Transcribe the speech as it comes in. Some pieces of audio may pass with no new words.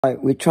Right,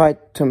 we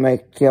tried to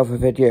make the other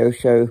video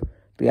show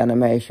the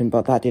animation,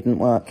 but that didn't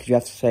work because you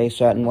have to say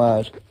certain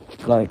words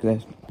like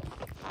this.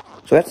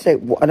 So let's say,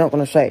 I don't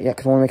want to say it yet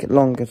because I want to make it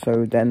longer,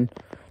 so then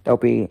there'll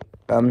be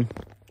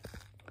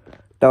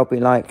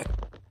like,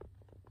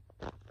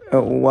 it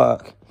will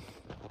work.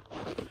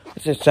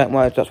 It's just certain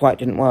words, that's why it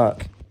didn't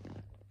work.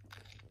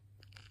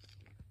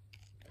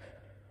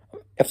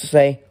 You have to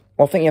say,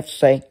 well, I think you have to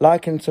say,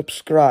 like and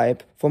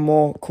subscribe for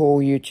more cool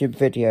YouTube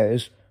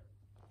videos.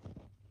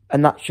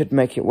 And that should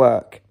make it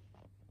work.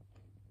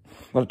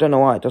 Well, I don't know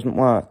why it doesn't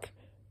work.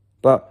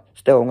 But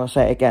still, I'm going to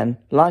say it again.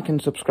 Like and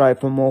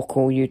subscribe for more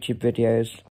cool YouTube videos.